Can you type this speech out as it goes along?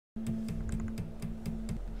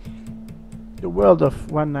The world of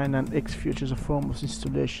 199X features a form of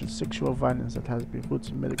installation sexual violence that has been roots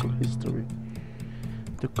in medical history.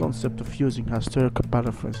 The concept of using hysterical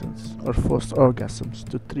paraphrases or forced orgasms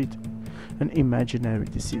to treat an imaginary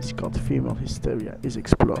disease called female hysteria is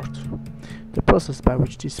explored. The process by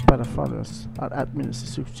which these paraphrases are administered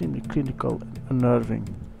is extremely clinical and unnerving.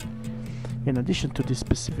 In addition to these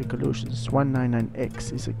specific allusions,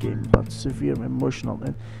 199X is a game about severe emotional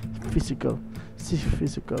and physical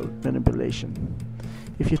manipulation.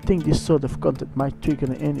 If you think this sort of content might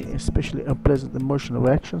trigger any especially unpleasant emotional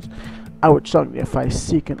reactions, I would strongly advise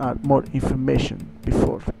seeking out more information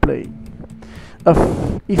before playing.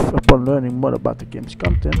 If upon learning more about the game's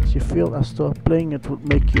content you feel as though playing it would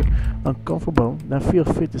make you uncomfortable, then feel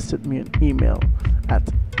free to send me an email at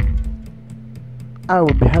I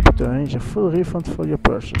will be happy to arrange a full refund for your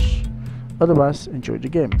purchase. Otherwise, enjoy the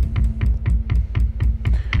game.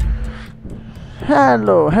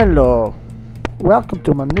 Hello. Welcome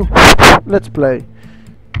to my new Let's Play.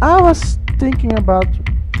 I was thinking about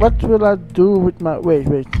what will I do with my... Wait.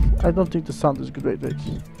 I don't think the sound is good. Wait.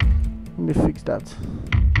 Let me fix that.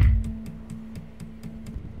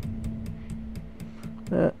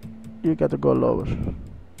 You gotta go lower.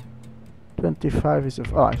 25 is...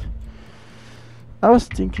 Alright. I was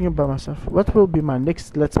thinking about myself, what will be my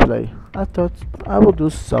next Let's Play? I thought I will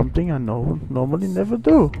do something I normally never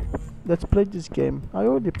do. Let's play this game. I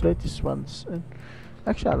already played this once, and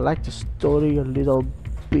actually I like the story a little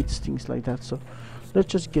bit, things like that, so let's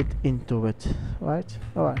just get into it, right?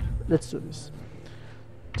 Alright, let's do this.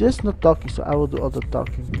 There's no talking, so I will do all the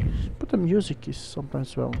talking, but the music is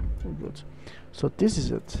sometimes well good. So this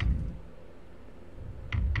is it.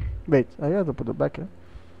 Wait, I gotta put it back, eh?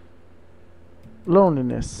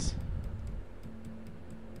 Loneliness.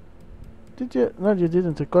 Did you? No, you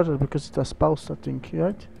didn't record it because it was paused, I think,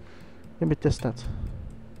 right? Let me test that.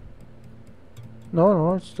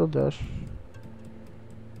 No, it's still there.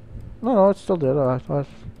 No, it's still there. Alright. I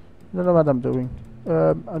don't know what I'm doing.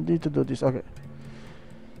 I need to do this. Okay.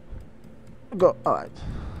 Go. Alright.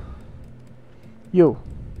 You.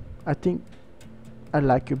 I think I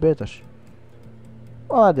like you better.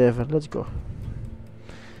 Whatever. Let's go.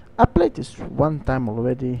 I played this one time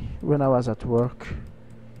already when I was at work,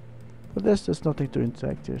 but there's just nothing to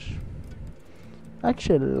interact here. I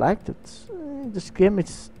actually liked it. This game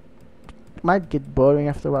might get boring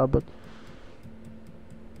after a while, but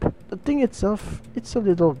the thing itself, it's a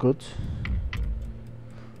little good.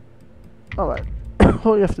 Alright,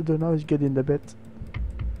 all you have to do now is get in the bed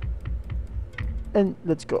and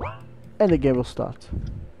let's go, and the game will start.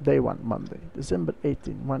 Day 1, Monday, December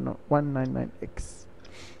 18, 199X.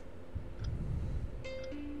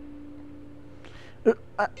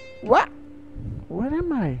 What? Where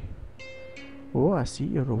am I? Oh, I see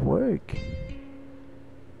you're awake.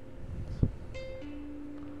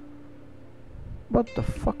 What the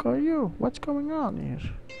fuck are you? What's going on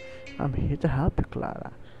here? I'm here to help you,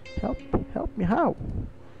 Clara. Help me how?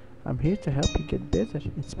 I'm here to help you get better.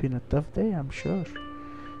 It's been a tough day, I'm sure.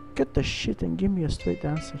 Cut the shit and give me a straight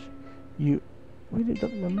answer. You really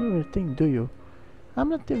don't remember a thing, do you? I'm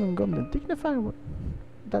not even going to dignify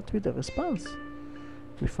that with a response.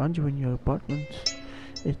 We found you in your apartment.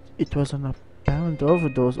 It was an apparent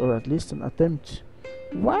overdose, or at least an attempt.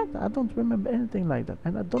 What? I don't remember anything like that,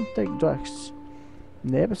 and I don't take drugs.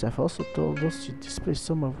 Neighbors have also told us you display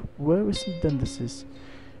some of worrisome tendencies.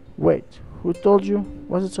 Wait, who told you?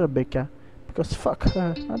 Was it Rebecca? Because fuck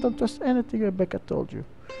her, I don't trust anything Rebecca told you.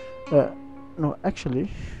 No,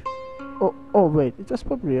 actually... Oh wait, it was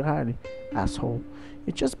probably Riley, asshole.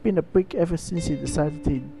 He's just been a prick ever since he decided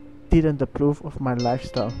he didn't approve of my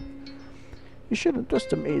lifestyle. You shouldn't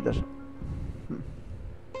trust him either.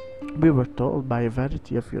 We were told by a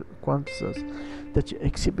variety of your acquaintances that you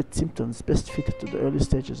exhibit symptoms best fitted to the early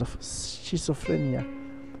stages of schizophrenia.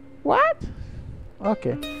 What?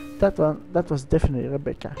 Okay, that was definitely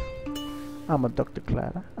Rebecca. I'm a Dr.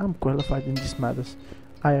 Clara. I'm qualified in these matters.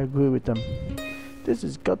 I agree with them. This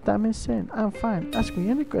is goddamn insane. I'm fine. Ask me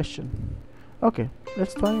any question. Okay,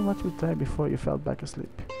 let's try what we tried before you fell back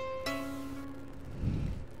asleep.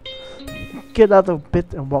 Get out of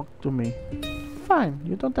bed and walk to me. Fine,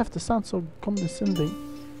 you don't have to sound so condescending.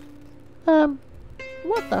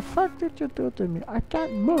 What the fuck did you do to me? I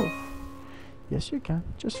can't move. Yes, you can.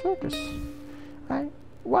 Just focus.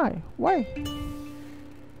 Why?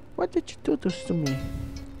 What did you do this to me?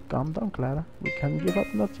 Calm down, Clara. We can't give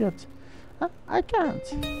up, not yet. I can't.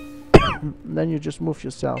 Then you just move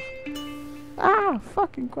yourself. Ah,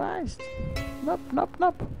 fucking Christ. Nope.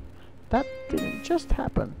 That didn't just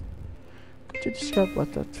happen. Could you describe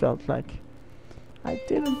what that felt like? I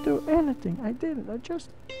didn't do anything. I just...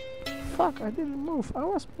 fuck? I didn't move. I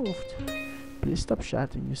was moved. Please stop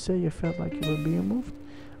shouting. You say you felt like you were being moved?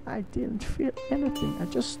 I didn't feel anything. I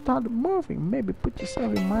just started moving. Maybe put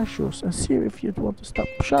yourself in my shoes and see if you'd want to stop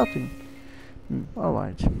shouting.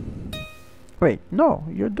 Alright. Wait, no,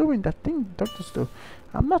 you're doing that thing doctors do.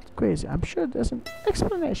 I'm not crazy. I'm sure there's an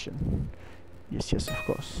explanation. Yes, of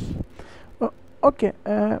course. Okay,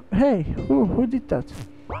 hey, who did that?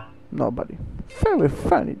 Nobody. Very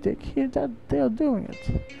funny. They hear that they're doing it.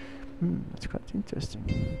 That's quite interesting.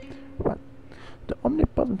 What? The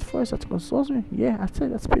omnipotent voice that consoles me? Yeah, I'd say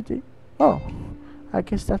that's pretty. Oh, I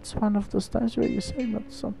guess that's one of those times where you say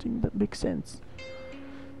not something that makes sense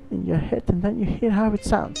in your head and then you hear how it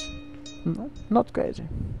sounds. Not crazy.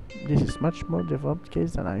 This is much more developed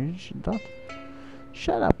case than I usually thought.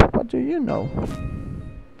 Shut up. What do you know?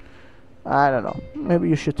 I don't know. Maybe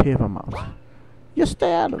you should hear him out. You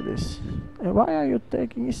stay out of this. And why are you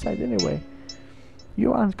taking his side anyway?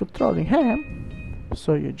 You aren't controlling him.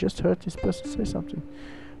 So you just heard this person say something.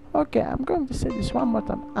 Okay, I'm going to say this one more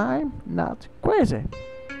time. I'm not crazy.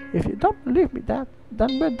 If you don't believe me that,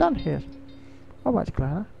 then we're done here. Alright,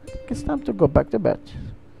 Clara. I think it's time to go back to bed.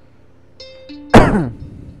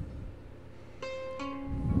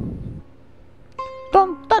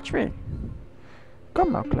 Don't touch me!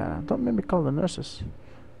 Come now, Clara. Don't make me call the nurses.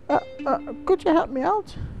 Could you help me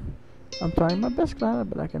out? I'm trying my best, Clara,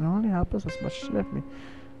 but I can only help us as much as you let me.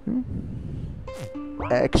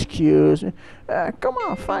 Excuse me. Come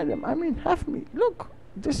on, find them. I mean, have me. Look,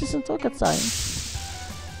 this isn't rocket science.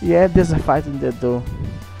 Yeah, there's a fight in there, though.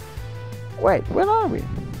 Wait, where are we?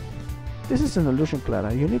 This is an illusion,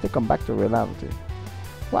 Clara. You need to come back to reality.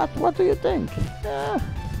 What do you think?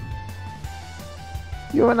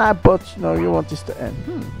 You and I both know you want this to end.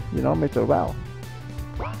 You know me too well.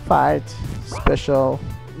 Fight, special,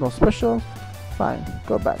 no special. Fine,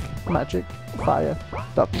 go back. Magic, fire,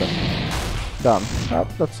 doctor. Done.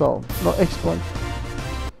 That's all. No X point.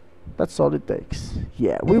 That's all it takes.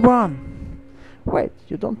 Yeah, we won. Wait,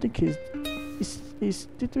 you don't think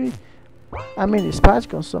did we? I mean, his patch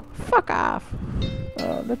console. Fuck off.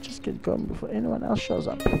 Let's just get going before anyone else shows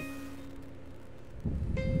up.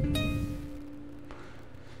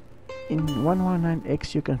 In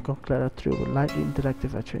 119X, you can call Clara through with lightly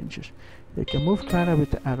interactive adventures. You can move Clara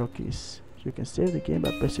with the arrow keys. You can save the game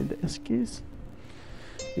by pressing the S keys.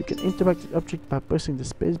 You can interact with objects by pressing the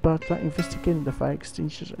spacebar. Try investigating the fire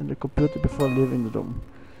extinguisher and the computer before leaving the room.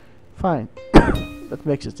 Fine. That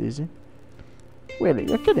makes it easy. Really,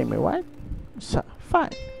 you're kidding me, right? So,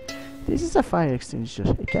 fine. This is a fire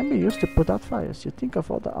extinguisher. It can be used to put out fires. You think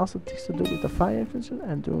of all the awesome things to do with the fire extinguisher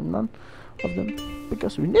and do none of them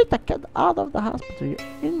because we need to get out of the hospital. You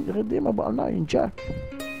irredeemable annoying jerk.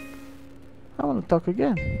 I want to talk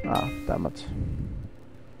again. Damn it.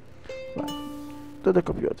 Right. To the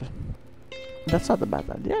computer. That's not a bad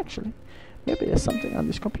idea, actually. Maybe there's something on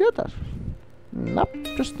this computer. Nope,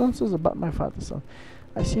 just nonsense about my father's son.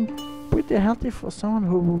 I seem pretty healthy for someone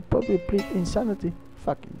who will probably plead insanity.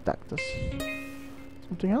 Fucking doctors.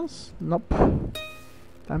 Something else? Nope.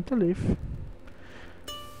 Time to leave.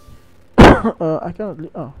 I cannot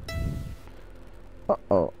leave. Oh.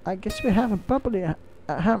 Uh-oh. I guess we haven't properly...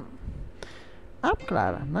 I'm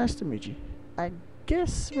Clara. Nice to meet you. I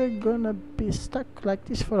guess we're gonna be stuck like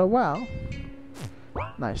this for a while.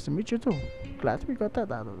 Nice to meet you too. Glad we got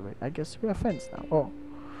that out of the way. I guess we are friends now.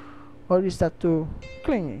 Or is that too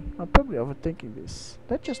clingy? I'm probably overthinking this.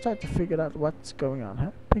 Let's just try to figure out what's going on,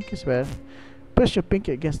 huh? Pinky's where? Press your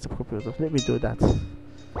pinky against the computer. Let me do that.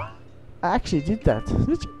 I actually did that.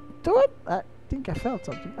 Did you do it? I think I felt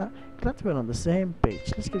something. Glad we're on the same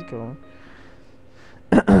page. Let's get going.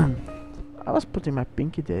 I was putting my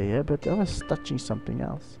pinky there, yeah, but I was touching something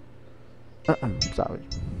else. Sorry.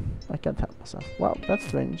 I can't help myself. Wow, that's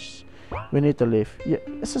strange. We need to leave. Yeah,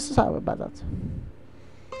 so sorry about that.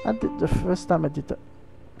 I did the first time I did the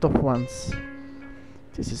top ones.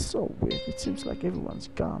 This is so weird. It seems like everyone's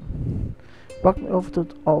gone. Walk me over to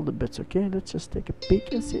all the bits, okay? Let's just take a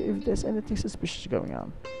peek and see if there's anything suspicious going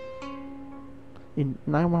on. In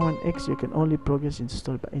 911X, you can only progress in the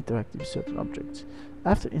story by interacting with certain objects.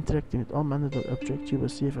 After interacting with all mandatory objects, you will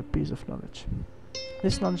receive a piece of knowledge.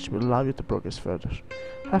 This knowledge will allow you to progress further.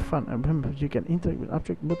 Have fun and remember you can interact with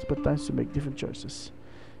objects multiple times to make different choices.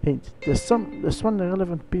 Hint, there's one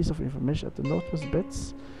relevant piece of information at the northwest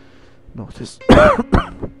bits. Northeast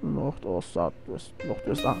north or southwest.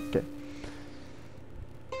 Northwest, okay.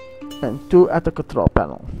 And 2 at the control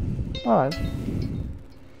panel. Alright.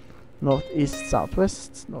 Northeast,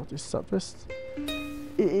 southwest. Northeast, southwest.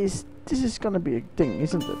 This is gonna be a thing,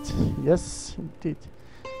 isn't it? Yes, indeed.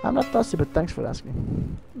 I'm not thirsty, but thanks for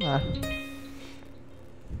asking.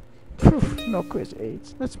 Phew, no quiz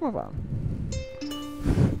 8. Let's move on.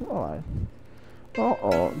 Alright.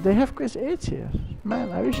 Oh, they have quiz 8 here.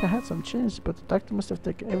 Man, I wish I had some change, but the doctor must have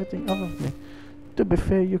taken everything off of me. To be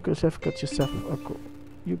fair, you could have got yourself a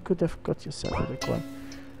coin.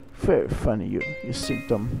 Very funny, you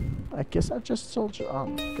symptom. I guess I just soldier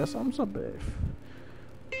on, cause I'm so brave.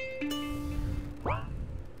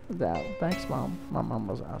 Damn, thanks mom. My mom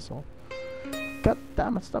was an asshole. God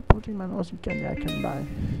damn it, stop putting my nose in candy, I can die.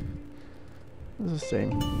 It's the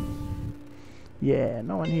same. Yeah,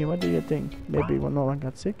 no one here, what do you think? Maybe when no one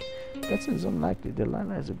got sick? That seems unlikely, the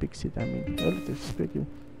Lila has a big city, I mean, relatively speaking.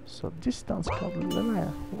 So this town's called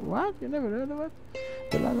Lila. What? You never heard of it?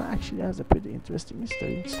 The Lila actually has a pretty interesting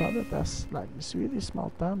history. It started as like this really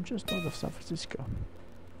small town just north of San Francisco.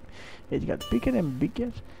 It got bigger and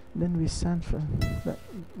bigger. Then when San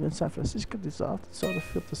Francisco dissolved, it sort of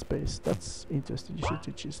filled the space. That's interesting. You should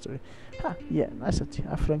teach history. Ha! Yeah, nice at you.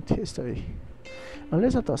 I flunked history.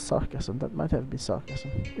 Unless it was sarcasm, that might have been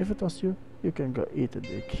sarcasm. If it was you, you can go eat a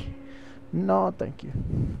dick. No, thank you.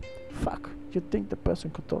 Fuck. You'd think the person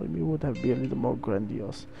controlling me would have been a little more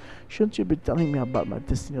grandiose. Shouldn't you be telling me about my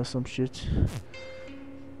destiny or some shit?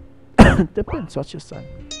 Depends what you say.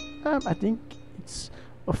 I think it's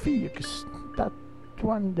Ophiuchus. That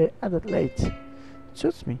one they added late. It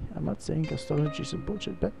suits me. I'm not saying astrology is a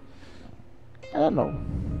bullshit, but I don't know.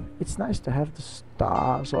 It's nice to have the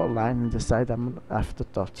stars all aligned and decide I'm an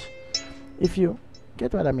afterthought. If you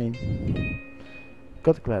get what I mean.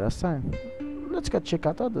 Got Clara's sign. Let's go check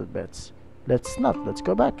out other beds. Let's not. Let's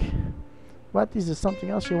go back. What, is there something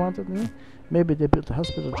else you wanted me? Maybe they built a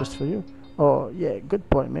hospital just for you. Oh, yeah, good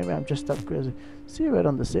point. Maybe I'm just that crazy. See, we're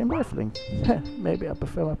on the same wavelength. Maybe I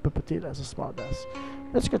prefer my puppeteer as a smart ass.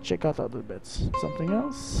 Let's go check out other beds. Something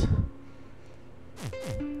else?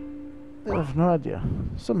 I have no idea.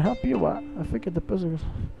 Some help you are. I figured the person was...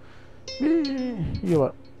 You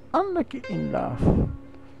are unlucky in love.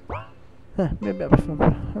 Maybe I prefer...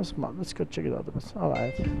 That's smart. Let's go check it out.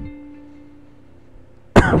 Alright.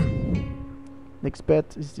 Next bed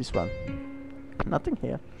is this one. Nothing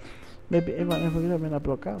here. Maybe everyone ever will when I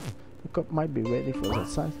broke out. The cop might be waiting for us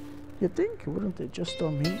outside. You think? Wouldn't they just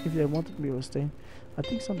storm me if they wanted me to stay? I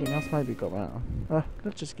think something else might be going on.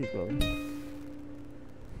 Let's just keep going.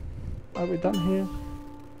 Are we done here?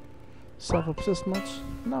 Self-obsessed much?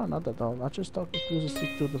 No, not at all. I just talk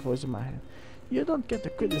exclusively to the voice in my head. You don't get to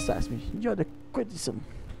criticize me. You're the criticism.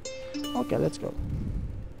 Okay, let's go.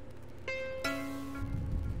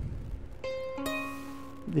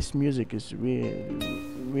 This music is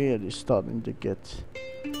really starting to get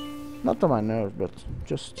not on my nerves, but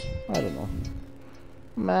just, I don't know.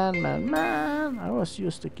 Man, I was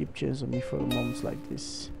used to keep chasing me for moments like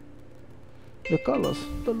this. The colors,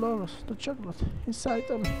 the logos, the chocolate inside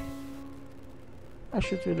them. I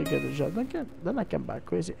should really get a job. Then I can buy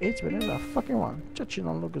crazy 8 whenever I fucking want. Judging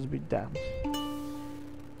on logos be damned.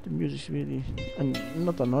 The music's really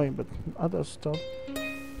not annoying, but other stuff.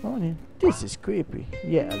 Oh, this is creepy.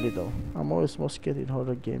 Yeah, a little. I'm always more scared in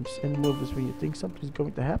horror games and movies when you think something's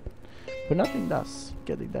going to happen, but nothing does.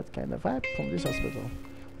 Getting that kind of vibe from this hospital.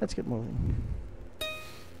 Let's get moving.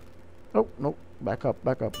 Oh, no. Back up.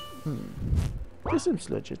 This seems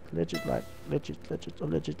legit like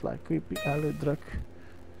creepy alley drug.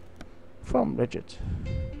 From legit.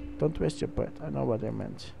 Don't waste your breath. I know what I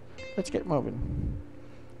meant. Let's get moving.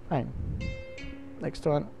 Fine. Next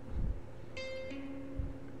one.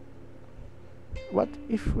 What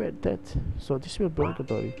if we're dead? So this will be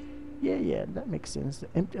purgatory. Yeah, that makes sense. The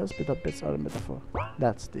empty hospital beds are a metaphor.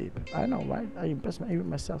 That's deep. I know, right? I impress even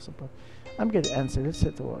myself sometimes. I'm getting answer. Let's say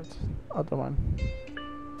the word. Other one.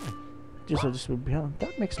 This will be on.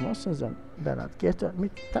 That makes more sense than I'd get to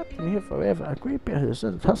admit. Trapped in here forever. A creepy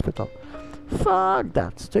hospital. Fuck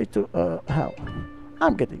that. Straight to hell.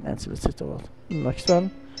 I'm getting answer. Let's say the word. Next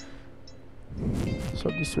one. So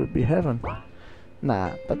this will be heaven.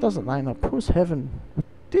 Nah, that doesn't line up. Whose heaven would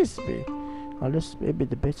this be? Unless maybe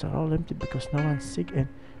the beds are all empty because no one's sick and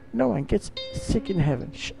no one gets sick in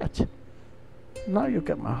heaven. Shit. Now you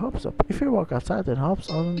get my hopes up. If you walk outside and hopes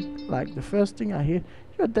aren't like the first thing I hear,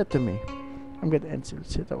 you're dead to me. I'm gonna answer.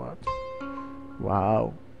 Let's hit the word.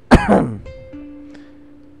 Wow. Don't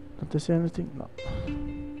they say anything? No.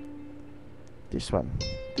 This one.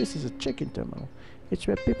 This is a check-in terminal. It's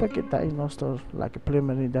where people get diagnosed or like a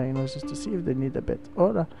preliminary diagnosis to see if they need a bed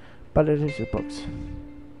or a palliative box.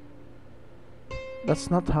 That's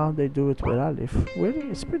not how they do it where I live. Really?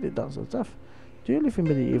 It's pretty darn so tough. Do you live in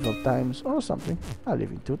medieval times or something? I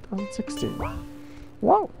live in 2016.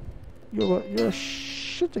 Wow! You're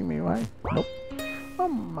shitting me, right? Nope. Oh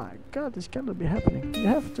my god, this cannot be happening. You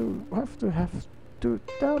have to have to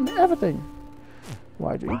tell me everything.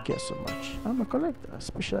 Why do you care so much? I'm a collector. I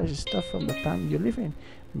specialize in stuff from the time you live in.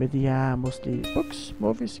 Media, mostly books,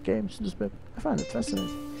 movies, games, newspapers. I find it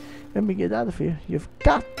fascinating. When we get out of here, you've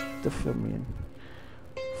got to fill me in.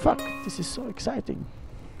 Fuck, this is so exciting.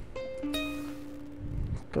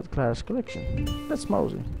 Got Clara's collection. That's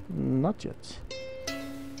Mosey. Not yet.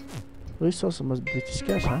 Resources must be pretty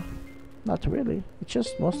scarce, huh? Not really. It's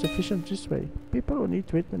just most efficient this way. People who need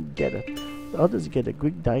treatment get it. The others get a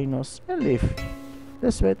quick diagnosis and leave.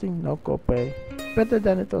 Less waiting, no copay. Better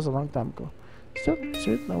than it was a long time ago. Still,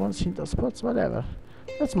 sweet, no one's seen those spots, whatever.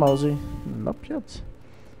 That's Mosey. Not yet.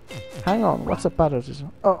 Hang on, what's a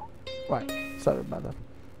paroxysm? Oh, right. Sorry about that.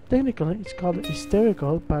 Technically, it's called a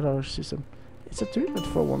hysterical paroxysm. It's a treatment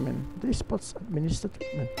for women. These spots administer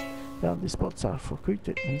treatment. Well, these spots are for quick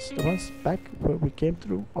treatments. The ones back where we came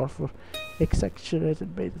through are for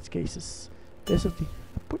exaggerated baited cases. Basically,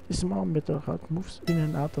 put a small metal rod moves in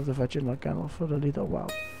and out of the vaginal canal for a little while.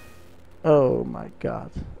 Oh my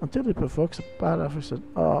god. Until it provokes a paroxysm.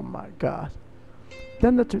 Oh my god.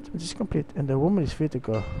 Then the treatment is complete and the woman is free to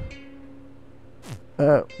go.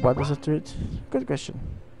 What does it treat? Good question.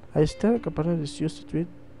 A hysterical pattern is used to treat,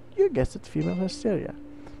 you guessed it, female hysteria.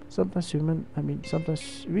 Sometimes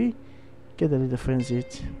sometimes we get a little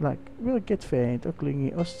frenzied, like we'll get faint or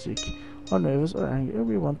clingy or sick or nervous or angry or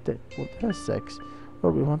we want to have sex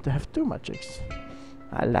or we want to have too much sex.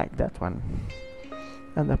 I like that one.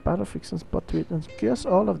 And the paroxysm spot treatment cures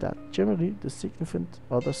all of that. Generally, the significant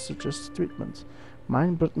others suggest treatment.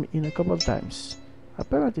 Mine brought me in a couple of times.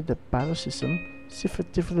 Apparently the paroxysm,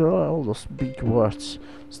 all those big words,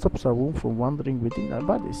 stops our womb from wandering within our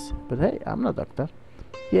bodies. But hey, I'm not a doctor.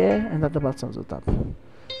 Yeah, and that about sums it up.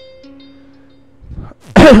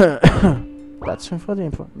 That's for the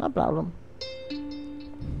info, no problem.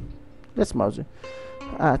 That's Mosey.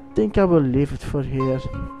 I think I will leave it for here.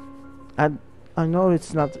 I know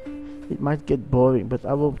it might get boring, but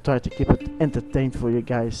I will try to keep it entertained for you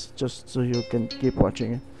guys, just so you can keep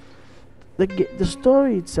watching it. The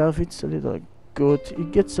story itself, it's a little good.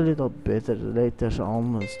 It gets a little better later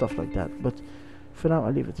on and stuff like that. But for now,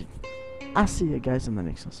 I'll leave it. I'll see you guys in the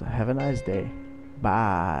next one. So have a nice day.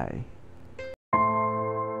 Bye.